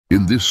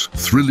In this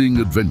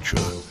thrilling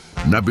adventure,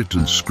 Nabbit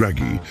and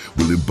Scraggy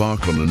will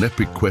embark on an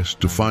epic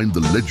quest to find the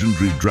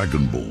legendary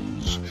Dragon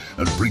Balls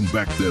and bring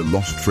back their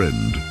lost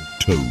friend,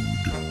 Toad.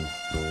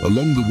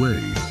 Along the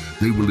way,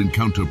 they will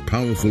encounter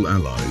powerful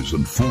allies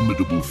and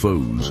formidable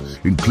foes,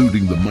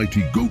 including the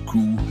mighty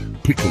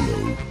Goku,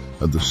 Piccolo,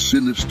 and the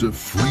sinister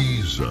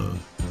Frieza.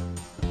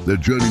 Their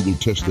journey will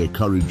test their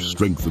courage,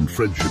 strength, and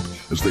friendship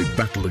as they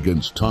battle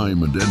against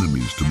time and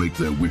enemies to make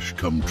their wish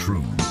come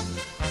true.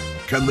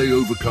 Can they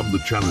overcome the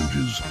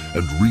challenges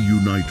and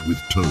reunite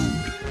with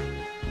Toad?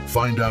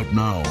 Find out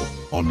now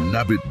on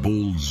Nabbit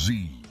Ball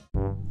Z.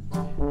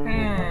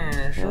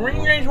 So what do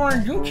you guys want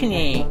to do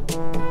today?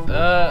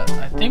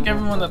 I think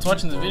everyone that's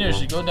watching the video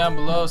should go down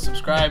below,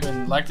 subscribe,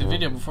 and like the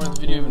video before the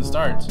video even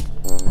starts.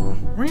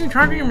 What are you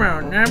talking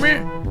about,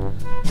 Nabbit?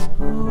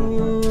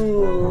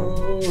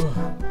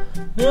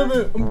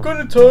 Nabbit, I'm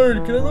kinda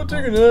tired. Can I go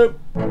take a nap?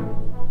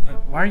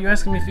 Why are you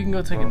asking me if you can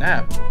go take a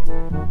nap?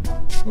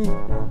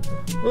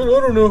 I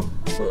don't know.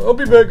 I'll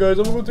be back, guys.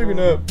 I'm gonna go take a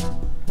nap.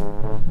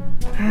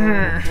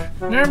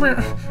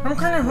 Nabbit, I'm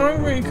kinda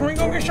hungry. Can we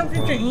go get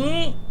something to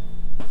eat?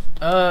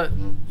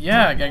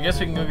 Yeah, I guess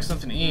we can go get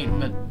something to eat,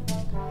 but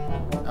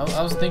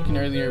I was thinking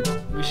earlier,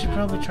 we should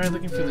probably try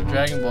looking for the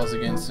Dragon Balls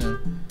again soon.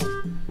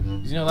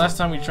 'Cause, you know, last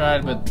time we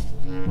tried, but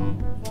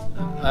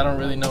I don't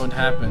really know what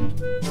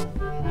happened.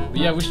 But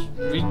yeah,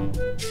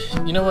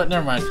 you know what,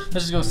 never mind.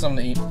 Let's just go with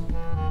something to eat.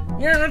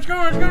 Yeah, let's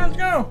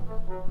go.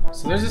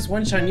 So there's this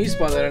one Chinese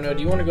spot that I know.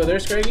 Do you want to go there,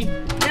 Scraggy?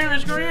 Yeah,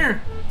 let's go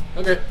here.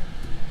 Okay.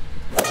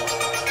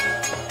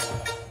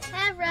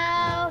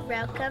 Hello,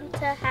 welcome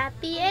to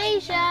Happy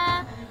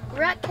Asia.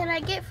 What can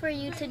I get for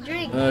you to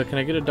drink? Can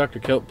I get a Dr.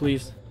 Kelp,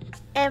 please?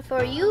 And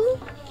for you?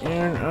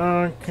 And,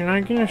 can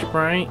I get a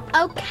Sprite?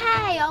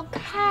 Okay.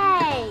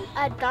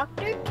 A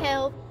Dr.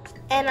 Kelp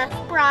and a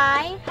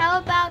Sprite. How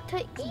about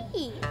to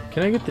eat?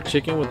 Can I get the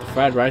chicken with the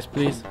fried rice,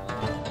 please?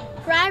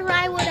 Fried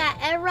rice with an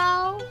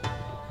arrow?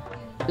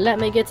 Let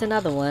me get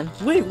another one.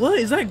 Wait, what?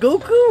 Is that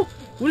Goku?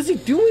 What is he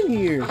doing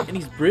here? And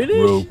he's British?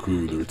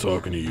 Roku, they're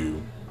talking to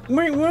you.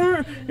 Wait,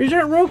 what? Is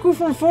that Roku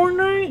from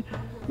Fortnite?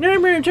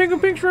 Nabbit, take a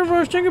picture of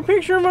us!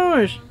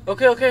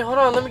 Okay, hold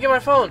on, let me get my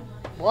phone.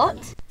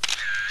 What?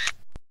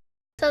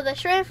 So the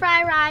shrimp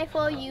fried rice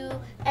for you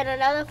and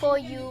another for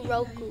you,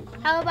 Roku.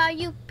 How about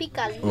you,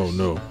 Pikachu? Oh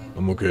no,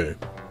 I'm okay.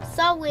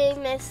 Sorry,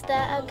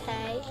 mister,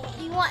 okay.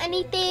 You want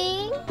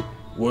anything?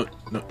 What?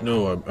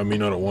 No, I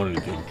mean I don't want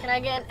anything. Can I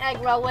get an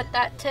egg roll with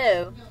that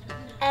too?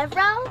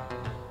 Arrow?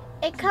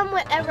 It come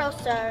with arrow,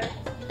 sir.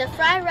 The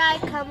fried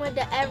rice come with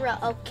the arrow,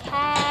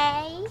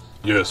 okay?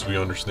 Yes, we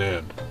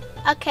understand.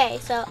 Okay,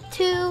 so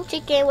 2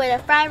 chicken with a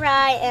fried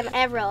rice and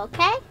arrow,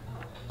 okay?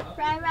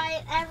 Fried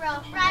rice,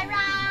 arrow, fried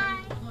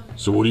rice.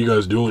 So what are you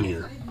guys doing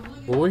here?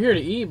 Well, we're here to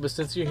eat, but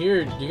since you're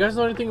here, do you guys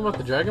know anything about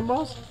the Dragon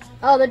Balls?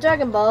 Oh, the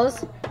Dragon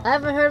Balls? I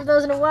haven't heard of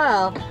those in a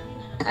while.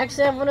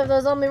 Actually, I have one of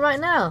those on me right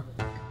now.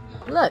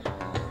 Look.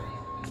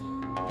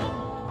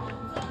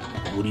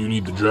 What do you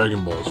need the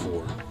Dragon Balls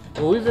for?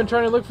 Well, we've been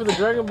trying to look for the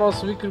Dragon Balls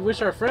so we could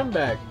wish our friend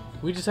back.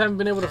 We just haven't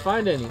been able to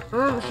find any.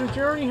 Since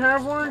you already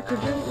have one,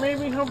 could you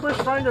maybe help us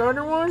find the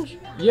other ones?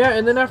 Yeah,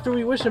 and then after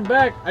we wish him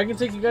back, I can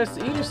take you guys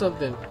to eat or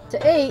something. To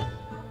eat?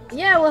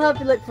 Yeah, we'll help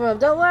you look for them.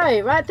 Don't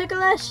worry, right,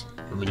 Pickleish?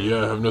 I mean,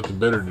 yeah, I have nothing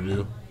better to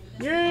do.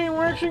 Yay,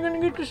 we're actually gonna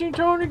get to see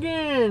Toad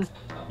again.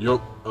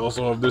 Yup, I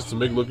also have this to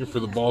make looking for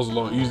the balls a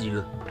lot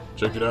easier.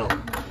 Check it out.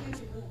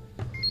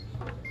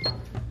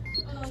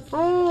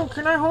 Oh,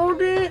 can I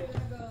hold it?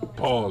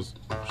 Pause.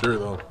 Sure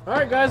though.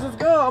 Alright guys, let's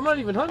go. I'm not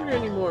even hungry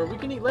anymore. We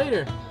can eat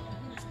later.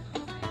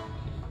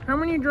 How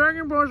many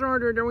Dragon Balls are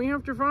there that we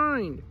have to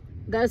find?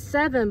 There's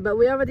 7, but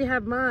we already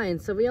have mine,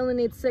 so we only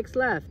need 6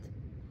 left.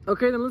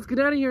 Okay, then let's get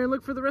out of here and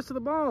look for the rest of the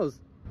balls.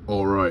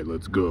 Alright,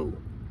 let's go.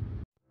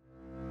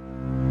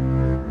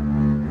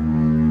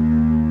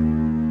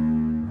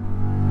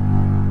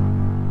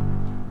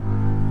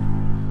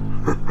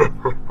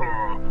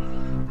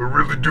 I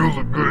really do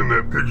look good in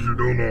that picture,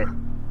 don't I?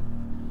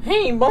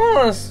 Hey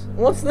boss,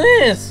 what's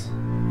this?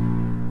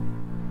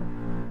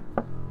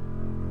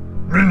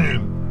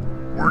 Minion,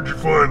 where'd you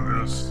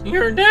find this?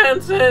 Your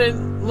dad said it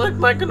looked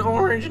like an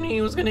orange and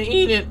he was gonna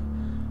eat it.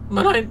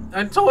 But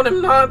I told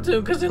him not to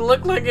because it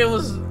looked like it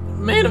was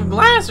made of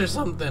glass or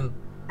something.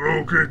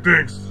 Okay,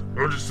 thanks.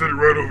 I'll just set it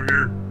right over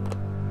here.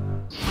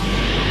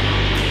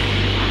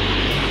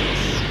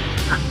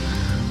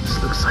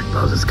 This looks like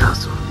Bowser's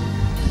castle.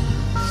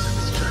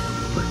 Let's try to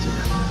put it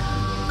in.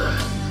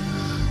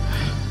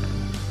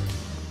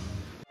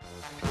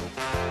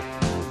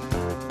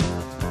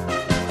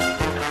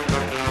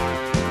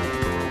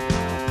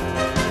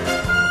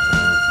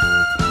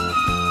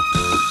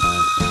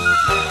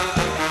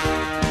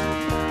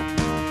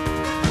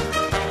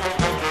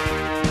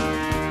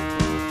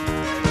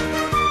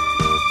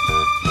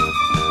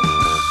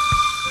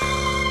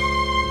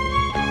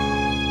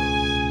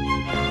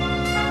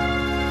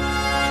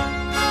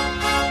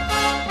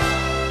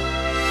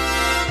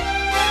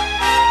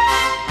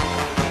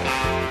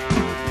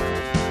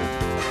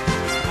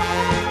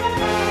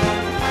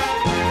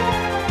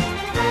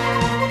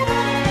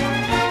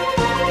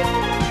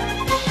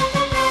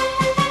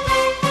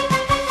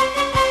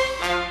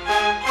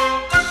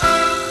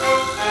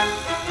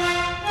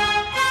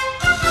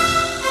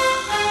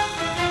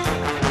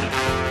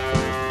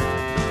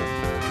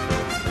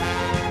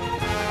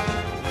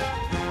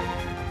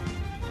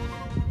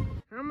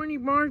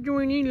 bars do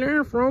we need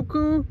left,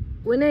 Roku?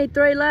 We need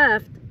 3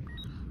 left.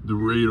 The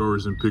radar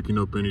isn't picking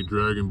up any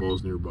Dragon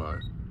Balls nearby.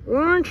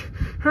 What?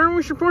 How are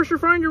we supposed to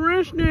find the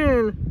rest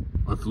then?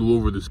 I flew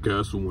over this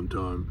castle one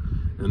time,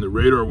 and the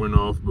radar went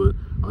off, but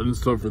I didn't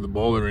stop for the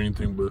ball or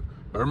anything, but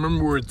I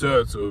remember where it's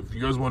at, so if you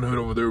guys want to head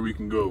over there, we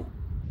can go.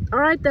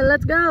 Alright then,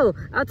 let's go.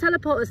 I'll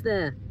teleport us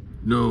there.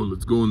 No,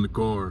 let's go in the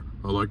car.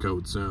 I like how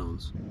it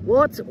sounds.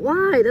 What?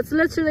 Why? That's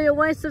literally a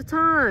waste of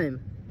time.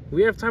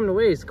 We have time to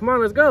waste. Come on,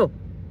 let's go.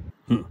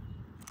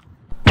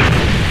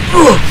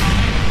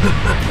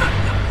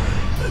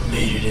 I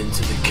made it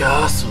into the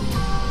castle.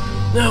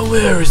 Now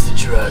where is the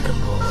Dragon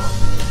Ball?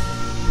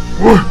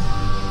 What?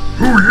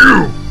 Who are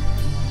you?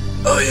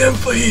 I am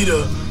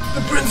Fajita,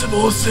 the Prince of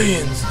all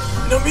Saiyans,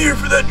 and I'm here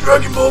for that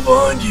Dragon Ball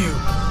behind you.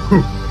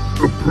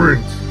 A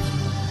prince.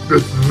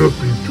 That's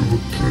nothing to a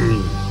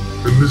king.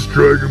 And this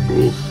Dragon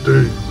Ball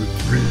stays with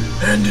me.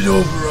 Hand it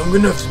over, I'm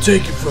gonna have to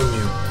take it from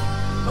you.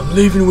 I'm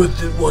leaving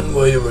with it one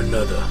way or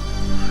another.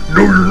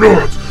 No, you're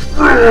not!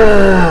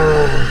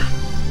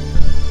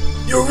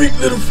 Your weak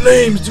little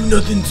flames do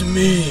nothing to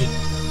me.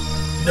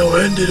 Now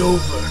hand it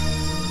over,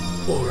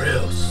 or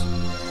else.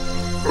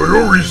 I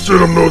already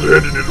said I'm not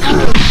handing it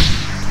over.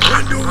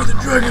 Hand over the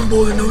Dragon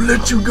Ball and I'll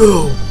let you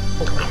go.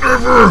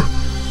 Never!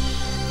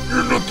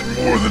 You're nothing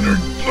more than a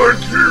black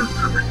hair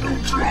Jimmy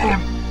Neutron.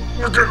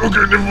 Okay,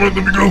 never mind,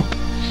 let me go.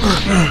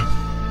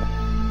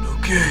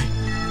 Okay,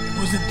 it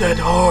wasn't that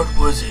hard,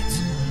 was it?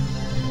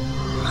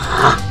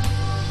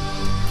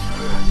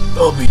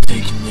 I'll be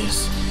taking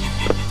this.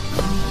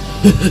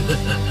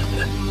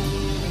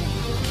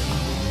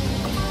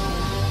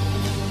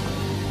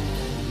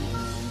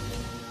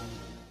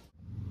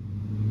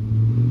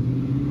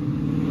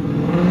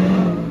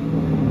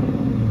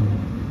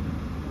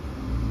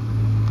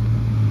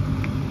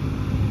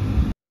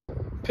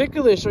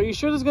 Picklish, are you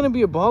sure there's gonna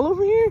be a ball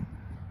over here?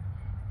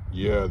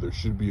 Yeah, there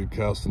should be a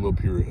castle up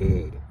here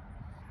ahead.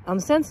 I'm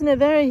sensing a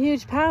very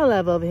huge power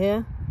level over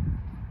here.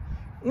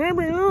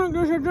 Nabbit, look,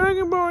 there's a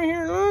Dragon Ball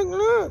here.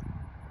 Look.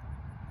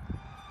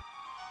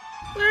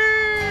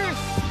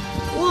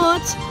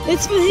 What?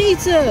 It's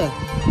Fajita!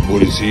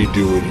 What is he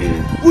doing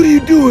here? What are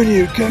you doing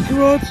here,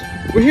 Kakarot?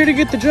 We're here to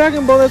get the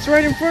Dragon Ball that's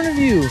right in front of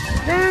you.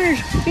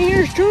 Guys,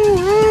 here's two,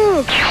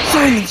 look.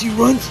 Silence, you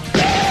runt!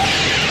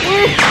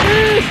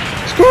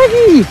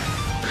 Scraggy!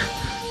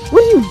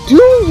 What are you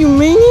doing, you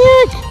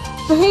maniac?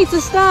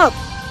 Fajita, stop!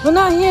 We're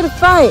not here to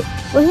fight.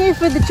 We're here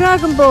for the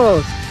Dragon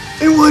Balls.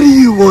 And why do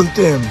you want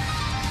them?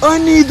 I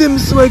need them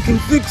so I can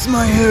fix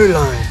my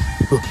hairline.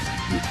 You're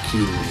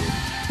kidding me.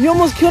 You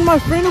almost killed my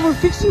friend over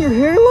fixing your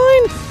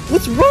hairline?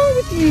 What's wrong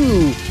with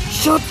you?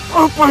 Shut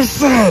up, I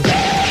said!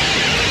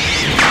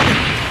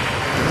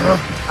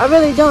 I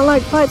really don't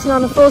like fighting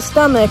on a full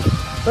stomach,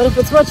 but if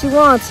it's what you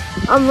want,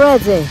 I'm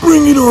ready.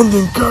 Bring it on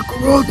then,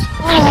 Kakarot!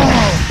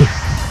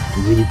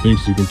 He really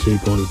thinks he can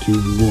take on a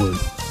 2v1.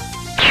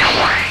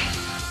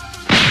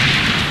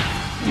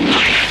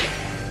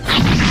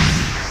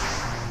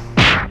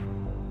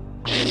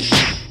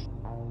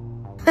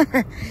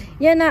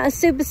 You're not a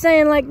Super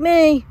Saiyan like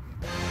me.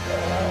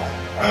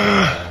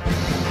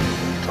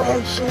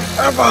 Don't you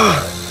ever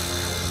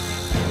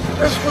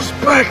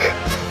disrespect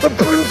the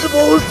Prince of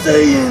all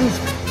Saiyans!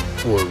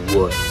 For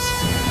what?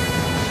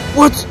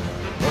 What?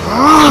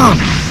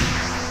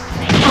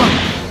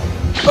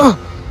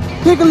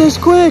 Picklish,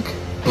 quick!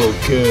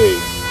 Okay.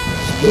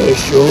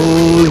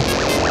 Special!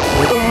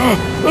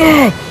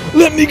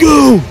 Let me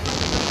go!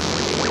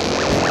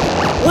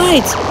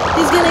 Wait!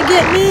 He's gonna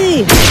get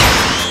me!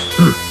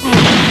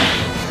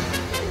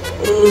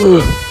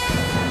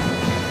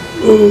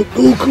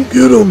 Goku,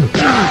 get him!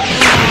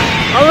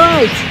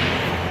 Alright!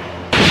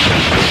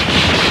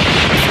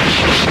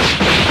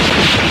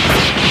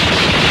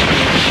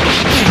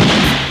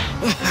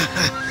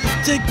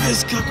 Take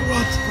this,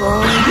 Kakarot!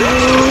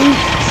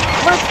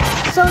 What?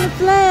 Solar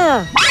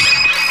flare!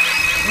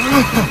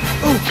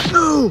 Oh,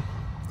 no!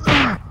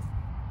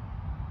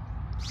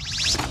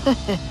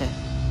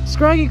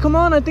 Scraggy, come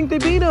on, I think they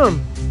beat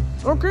him.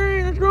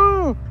 Okay, let's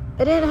go.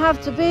 It didn't have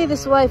to be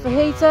this way,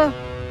 Fajita.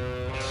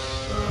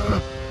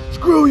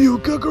 Screw you,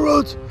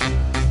 Kakarot!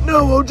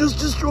 Now I'll just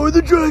destroy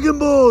the Dragon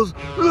Balls!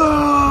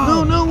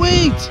 No,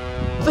 wait.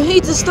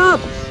 Fajita, stop!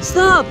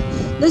 Stop!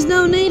 There's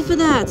no need for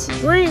that!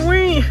 Wait,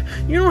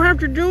 you don't have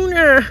to do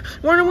that.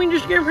 Why don't we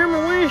just give him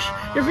a wish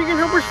if he can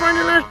help us find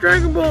the last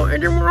Dragon Ball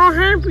and then we're all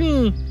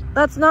happy?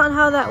 That's not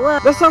how that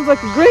works. That sounds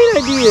like a great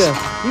idea.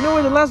 You know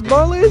where the last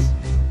ball is?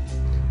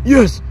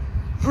 Yes,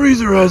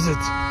 Freezer has it.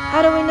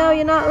 How do we know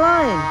you're not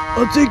lying?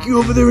 I'll take you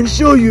over there and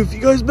show you if you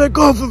guys back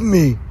off of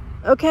me.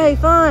 Okay,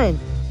 fine.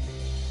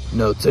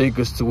 Now take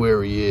us to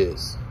where he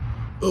is.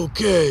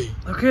 Okay.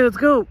 Okay, let's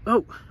go.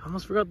 Oh, I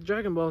almost forgot the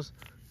Dragon Balls.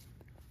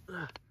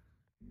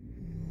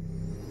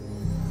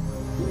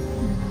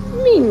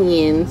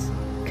 Minions,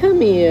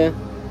 come here.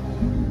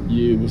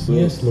 Yeah, what's up?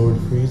 Yes, Lord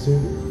Freezer.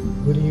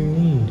 What do you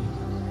need?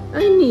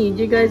 I need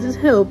you guys'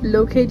 help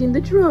locating the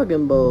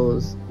Dragon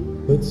Balls.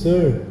 But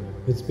sir,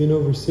 it's been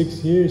over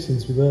 6 years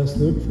since we last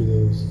looked for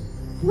those.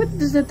 What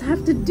does that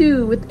have to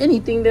do with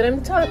anything that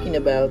I'm talking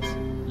about?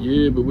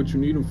 Yeah, but what you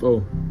need them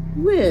for?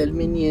 Well,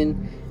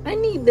 Minion, I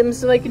need them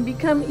so I can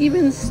become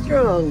even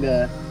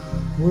stronger.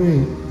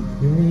 Wait,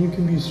 you mean you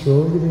can be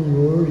stronger than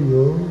you already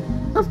are?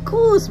 Of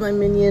course, my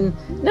Minion.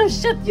 Now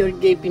shut your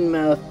gaping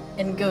mouth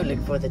and go look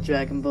for the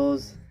Dragon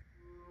Balls.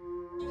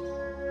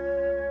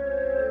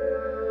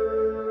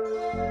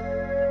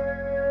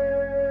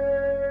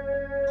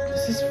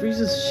 Is this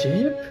Frieza's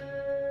ship?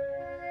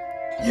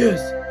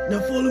 Yes, now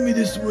follow me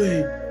this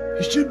way.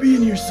 He should be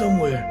in here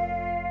somewhere.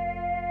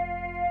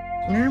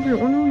 Nabbit,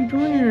 what are we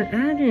doing here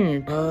at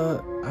it?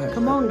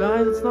 Come on,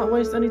 guys, let's not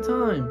waste any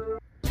time.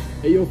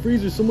 Hey, yo,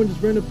 Freezer, someone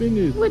just ran up in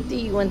here. What do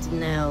you want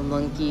now,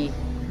 monkey?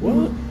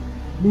 What?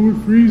 Lord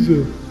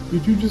Frieza,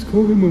 did you just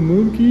call him a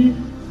monkey?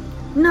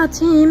 Not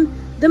him,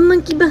 the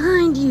monkey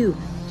behind you,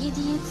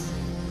 idiots.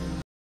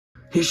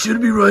 He should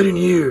be right in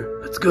here.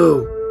 Let's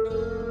go.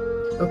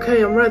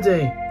 Okay, I'm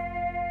ready.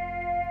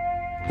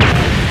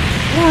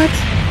 What?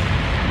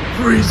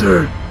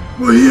 Freezer,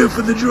 we're here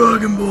for the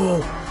Dragon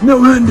Ball.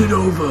 Now hand it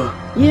over.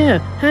 Yeah,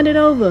 hand it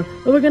over,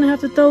 or we're gonna have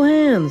to throw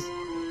hands.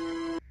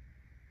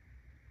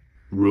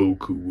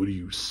 Roku, what are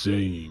you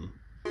saying?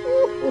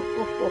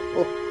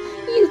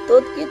 You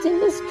thought getting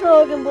this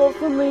Dragon Ball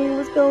from me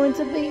was going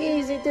to be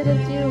easy,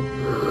 didn't you?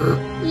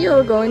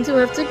 You're going to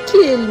have to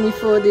kill me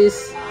for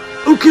this.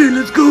 Okay,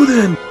 let's go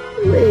then.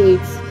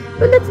 Wait,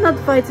 but let's not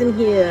fight in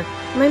here.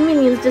 My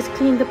minions just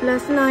cleaned up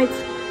last night.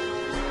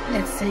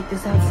 Let's take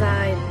this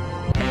outside.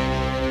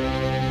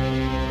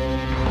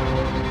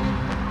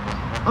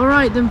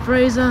 Alright then,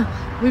 Fraser.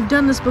 We've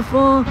done this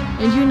before,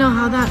 and you know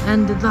how that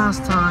ended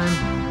last time.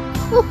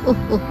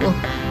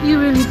 You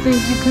really think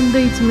you can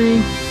beat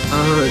me?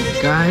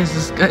 Guys,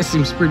 this guy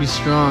seems pretty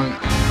strong.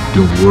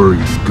 Don't worry,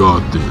 you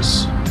got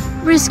this.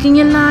 Risking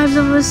your lives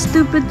over a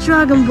stupid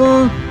Dragon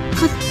Ball.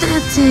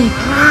 Pathetic.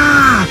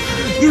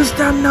 You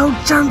stand no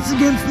chance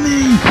against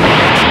me.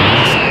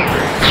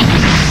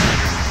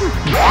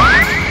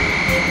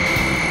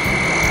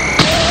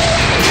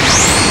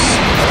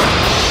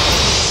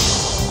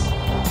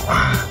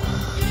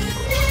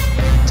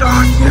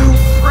 Darn you,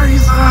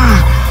 Frieza!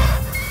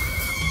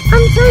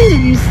 I'm tired of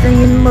you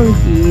saying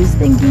monkeys,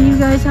 thinking you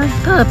guys have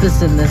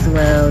purpose in this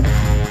world.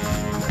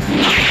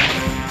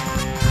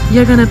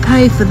 You're gonna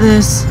pay for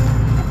this.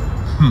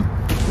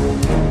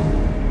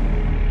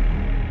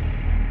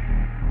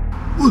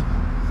 What?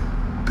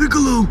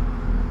 Piccolo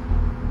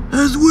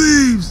has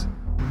waves.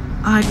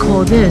 I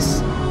call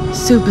this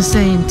Super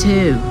Saiyan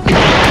 2.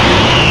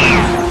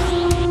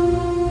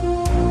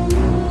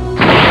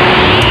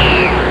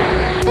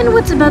 And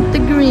what's about the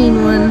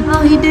green one?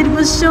 All he did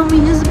was show me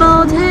his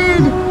bald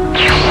head.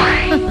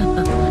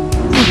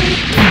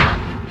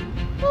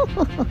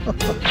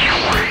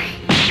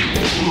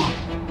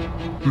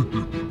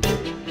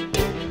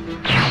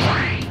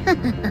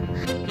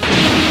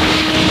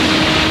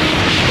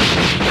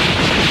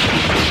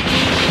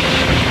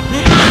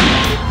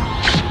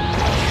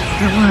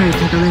 Don't worry,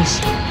 Pickles.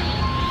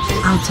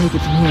 I'll take it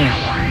from here.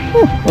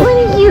 What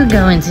are you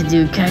going to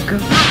do,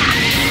 Kakarot?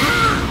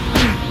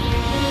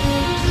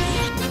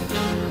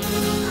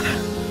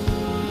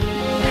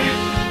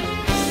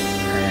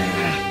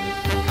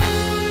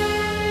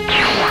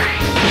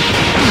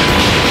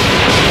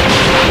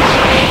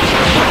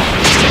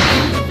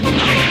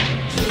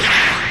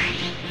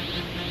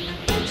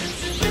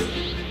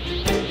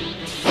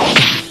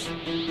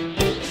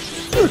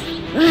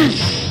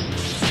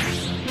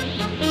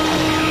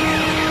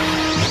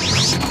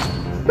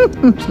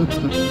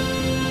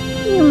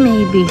 You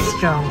may be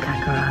strong,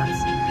 Kakarot,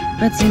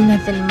 but you're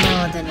nothing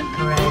more than a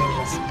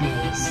brainless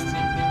beast.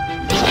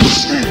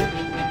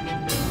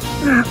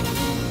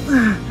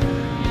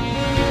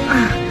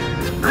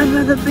 I'd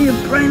rather be a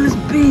brainless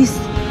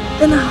beast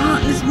than a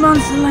heartless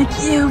monster like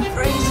you,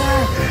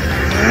 Frieza.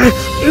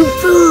 You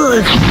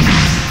fool!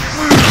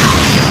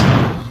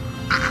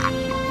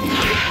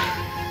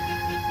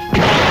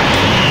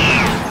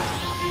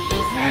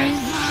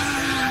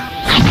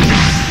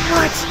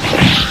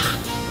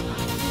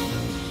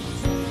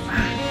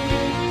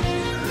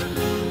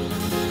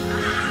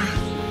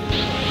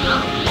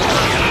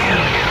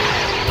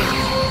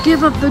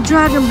 Give up the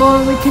Dragon Ball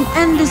and we can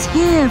end this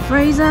here,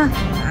 Frieza.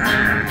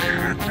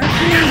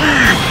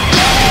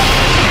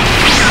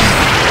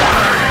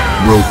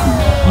 Roku,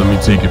 let me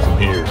take it from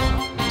here.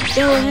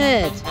 Go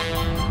ahead.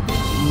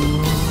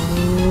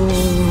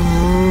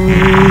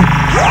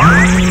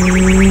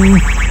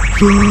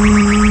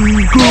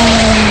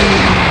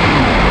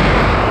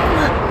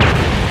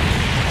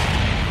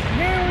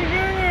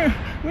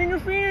 We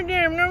defeated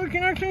them. Now we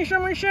can actually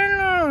summon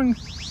Shenlong.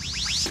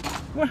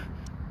 What?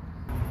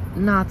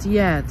 Not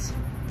yet.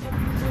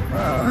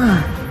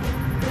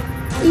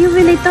 You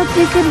really thought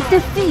you could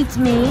defeat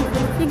me?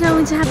 You're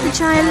going to have to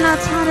try a lot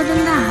harder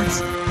than that.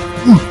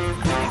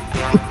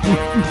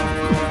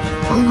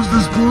 How is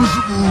this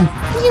possible?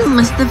 You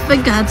must have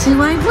forgot who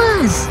I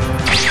was.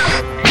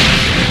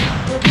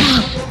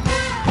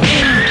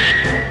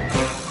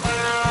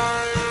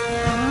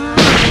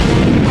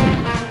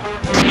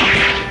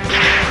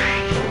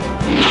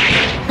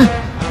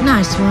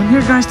 Nice one.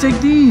 Here, guys, take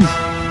these.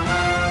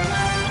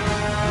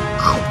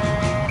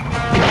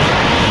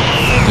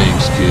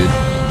 Thanks, kid.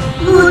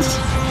 What?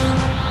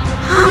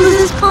 How is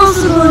this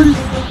possible?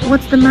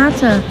 What's the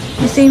matter?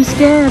 You seem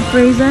scared,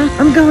 Fraser.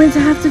 I'm going to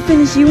have to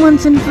finish you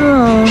once and for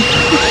all.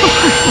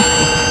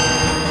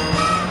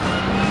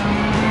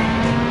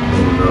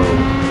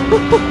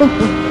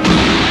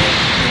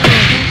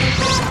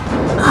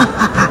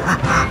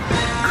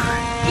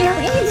 You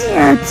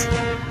idiot!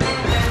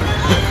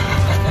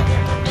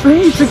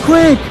 Fraser,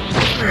 quick!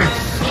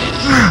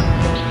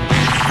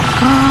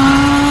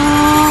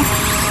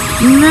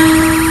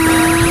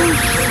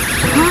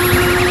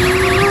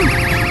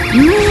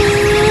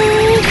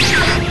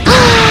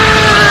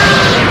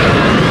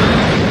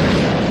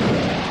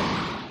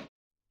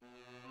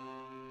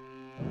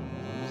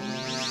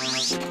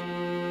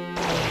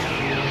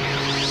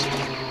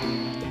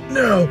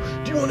 Now,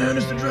 do you want to hand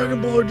us the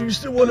Dragon Ball or do you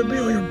still want to be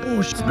on your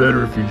bullshit? It's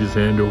better if you just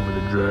hand over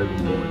the Dragon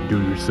Ball and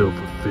do yourself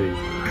a favor.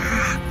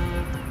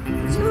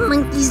 You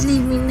monkeys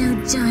leave me no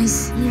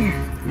choice here.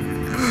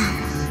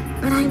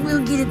 But I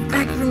will get it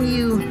back from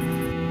you.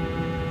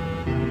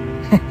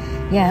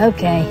 Yeah,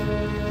 okay.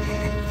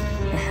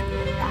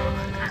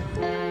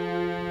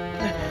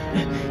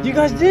 You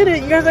guys did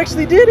it! You guys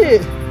actually did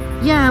it!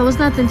 Yeah, it was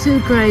nothing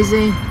too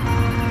crazy.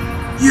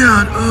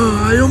 Yeah,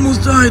 I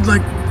almost died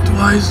like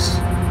twice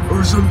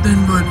or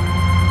something, but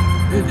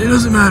it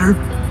doesn't matter.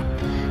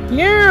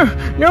 Yeah!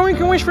 Now we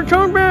can wish for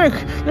Toad back!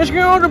 Let's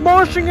get all the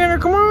balls together,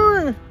 come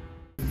on!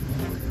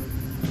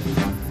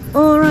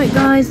 Alright,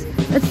 guys.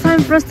 It's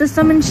time for us to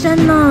summon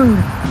Shenlong.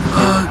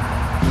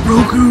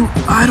 Roku,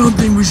 I don't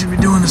think we should be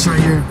doing this right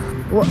here.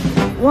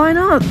 Why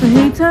not,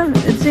 Fajita?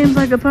 It seems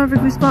like a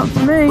perfect spot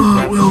for me.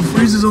 Well,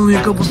 Frieza's only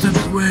a couple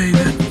steps away.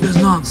 That does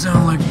not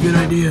sound like a good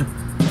idea.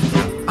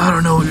 I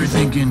don't know what you're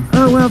thinking.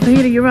 Oh, well,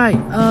 Fajita, you're right.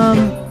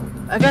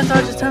 I guess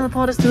I'll just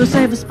teleport us to a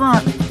safer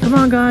spot. Come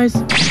on, guys.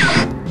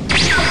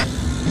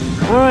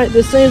 Alright,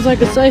 this seems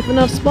like a safe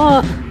enough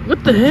spot.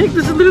 What the heck?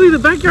 This is literally the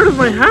backyard of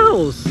my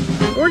house!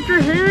 What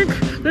the heck?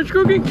 Let's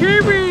go get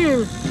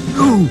Kevin!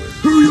 No!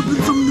 Hurry up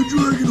and summon the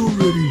dragon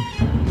already!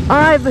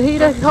 Alright,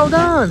 Fajita, hold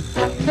on.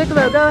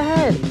 Piccolo, go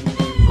ahead.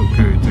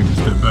 Okay, take a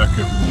step back,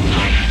 everyone.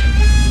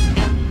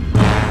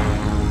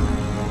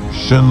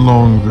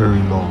 Shenlong,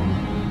 very long.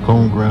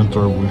 Come grant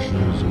our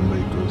wishes and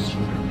make us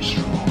very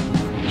strong.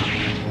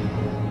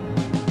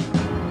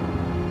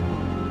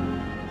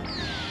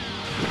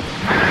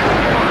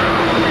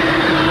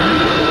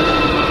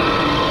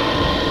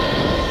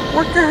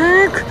 What the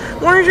heck?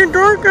 Why is it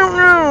dark out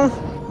now?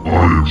 I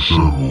am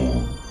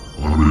Shenlong.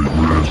 I may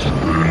grant you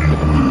any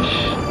wish.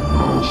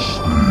 Now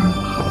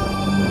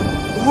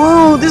speak.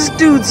 Whoa, this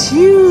dude's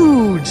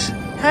huge!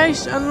 Hey,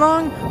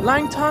 Shenlong,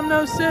 long time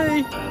no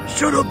see.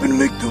 Shut up and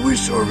make the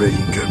wish already,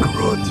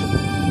 Kakarot.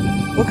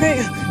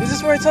 Okay, is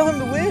this where I tell him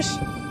to wish?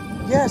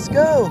 Yes,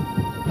 go.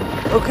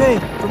 Okay,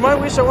 for my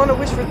wish, I want to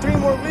wish for 3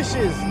 more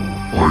wishes.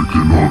 I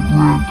cannot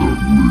grant that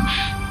wish,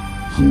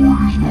 for it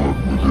is not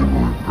within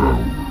my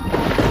power.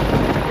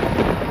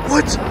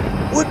 What?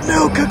 What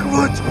now,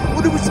 Kakarot?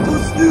 What are we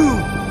supposed to do?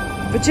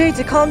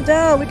 Vegeta, calm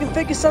down. We can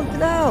figure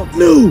something out.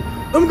 No!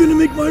 I'm gonna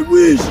make my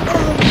wish!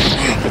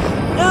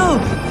 No,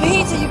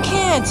 Vegeta, you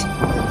can't.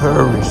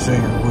 Hurry, say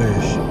your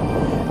wish.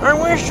 I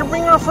wish to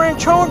bring our friend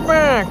Toad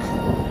back.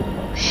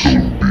 So be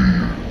it.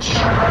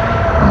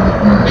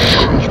 Your wish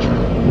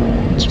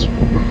has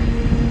been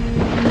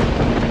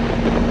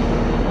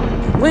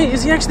granted. Wait,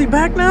 is he actually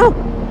back now?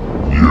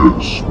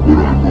 Yes, but I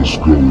must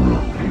go now.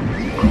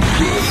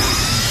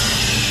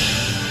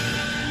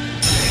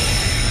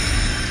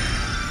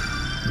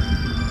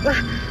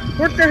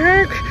 What the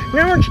heck?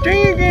 Now it's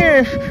day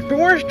again. But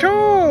where's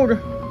Toad?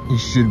 He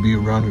should be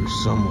around here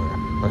somewhere.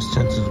 I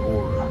sense his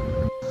aura.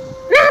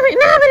 Nabbit,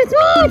 it's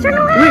me! Turn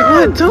around! Wait,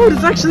 what? Toad,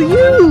 it's actually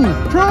you!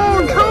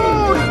 Toad,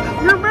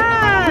 you're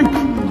back!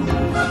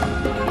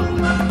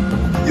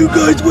 You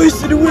guys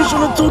wasted a wish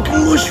on a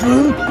talking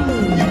mushroom!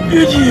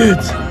 You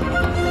idiot!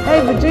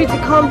 Hey, Vegeta,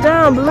 calm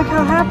down, but look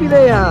how happy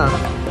they are.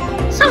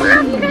 So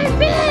how have you guys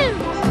been?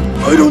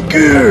 I don't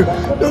care!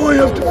 Now I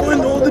have to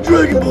find all the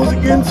Dragon Balls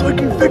again so I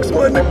can fix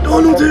my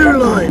McDonald's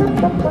hairline!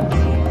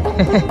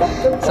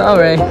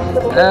 Sorry.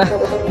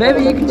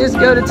 Maybe you could just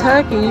go to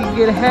Turkey and you can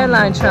get a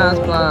hairline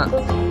transplant.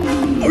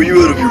 Are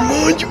you out of your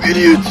mind, you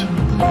idiot?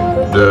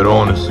 That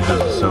honestly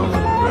doesn't sound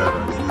like a bad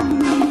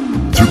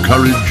idea. Through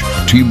courage,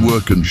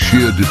 teamwork, and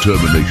sheer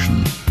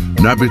determination,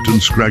 Nabbit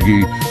and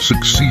Scraggy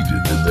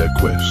succeeded in their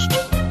quest.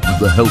 With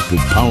the help of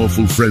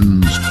powerful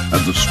friends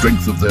and the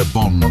strength of their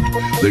bond,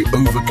 they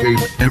overcame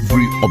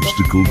every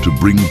obstacle to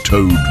bring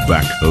Toad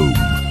back home.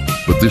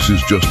 But this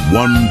is just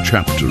one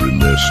chapter in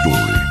their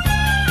story.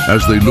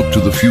 As they look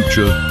to the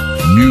future,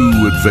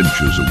 new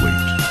adventures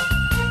await.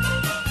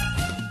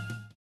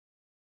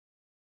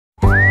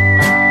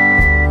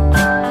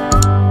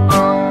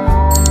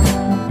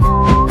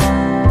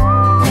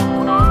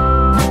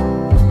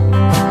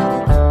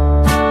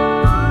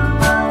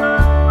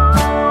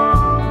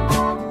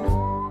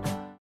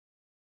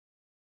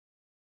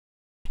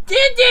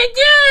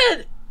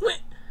 Dad!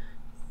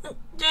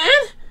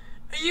 Dad?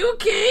 Are you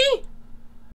okay?